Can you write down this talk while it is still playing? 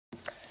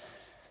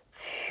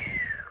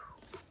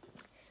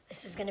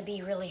this is going to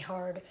be really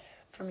hard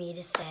for me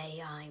to say.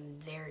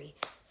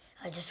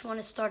 I just want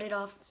to start it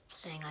off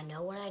saying I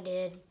know what I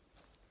did.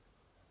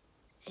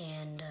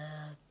 And,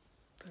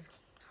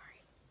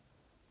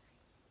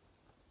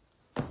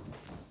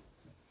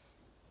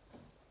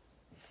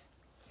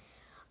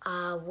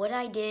 what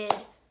I did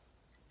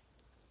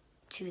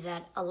to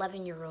that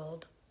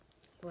 11-year-old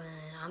when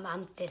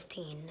I'm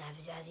 15,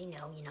 as you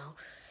know,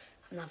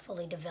 I'm not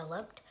fully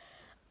developed,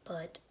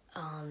 but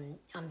I'm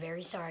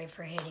very sorry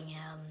for hitting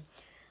him.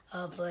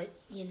 I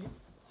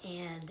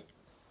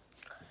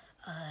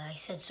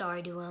said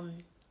sorry to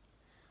him,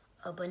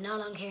 but not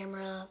on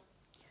camera.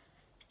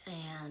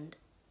 And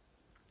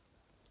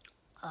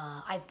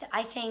I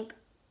think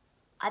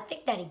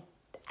that he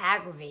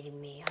aggravated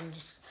me. I'm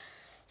just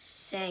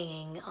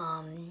saying.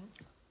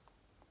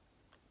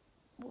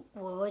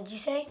 What did you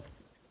say?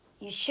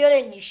 You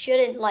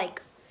shouldn't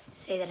like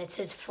say that it's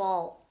his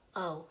fault.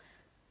 Oh,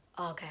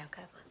 okay.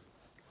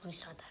 Let me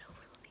start that over.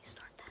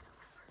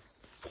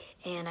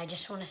 And I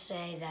just want to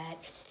say that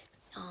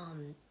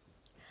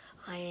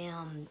I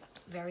am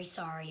very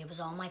sorry. It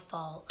was all my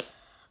fault.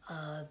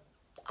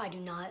 I do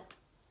not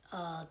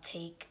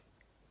take.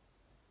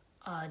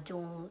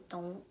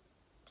 Don't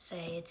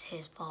say it's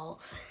his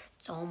fault.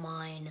 It's all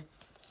mine.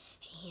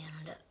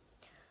 And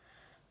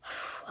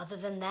other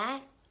than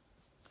that,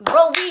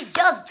 bro, we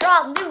just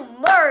dropped new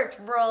merch,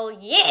 bro.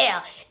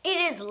 Yeah,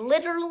 it is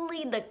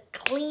literally the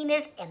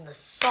cleanest and the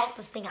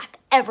softest thing I've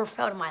ever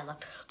felt in my life.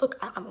 Look,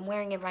 I'm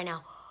wearing it right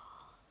now.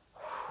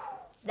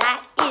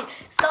 That is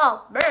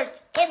soft merch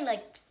in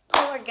the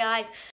store, guys.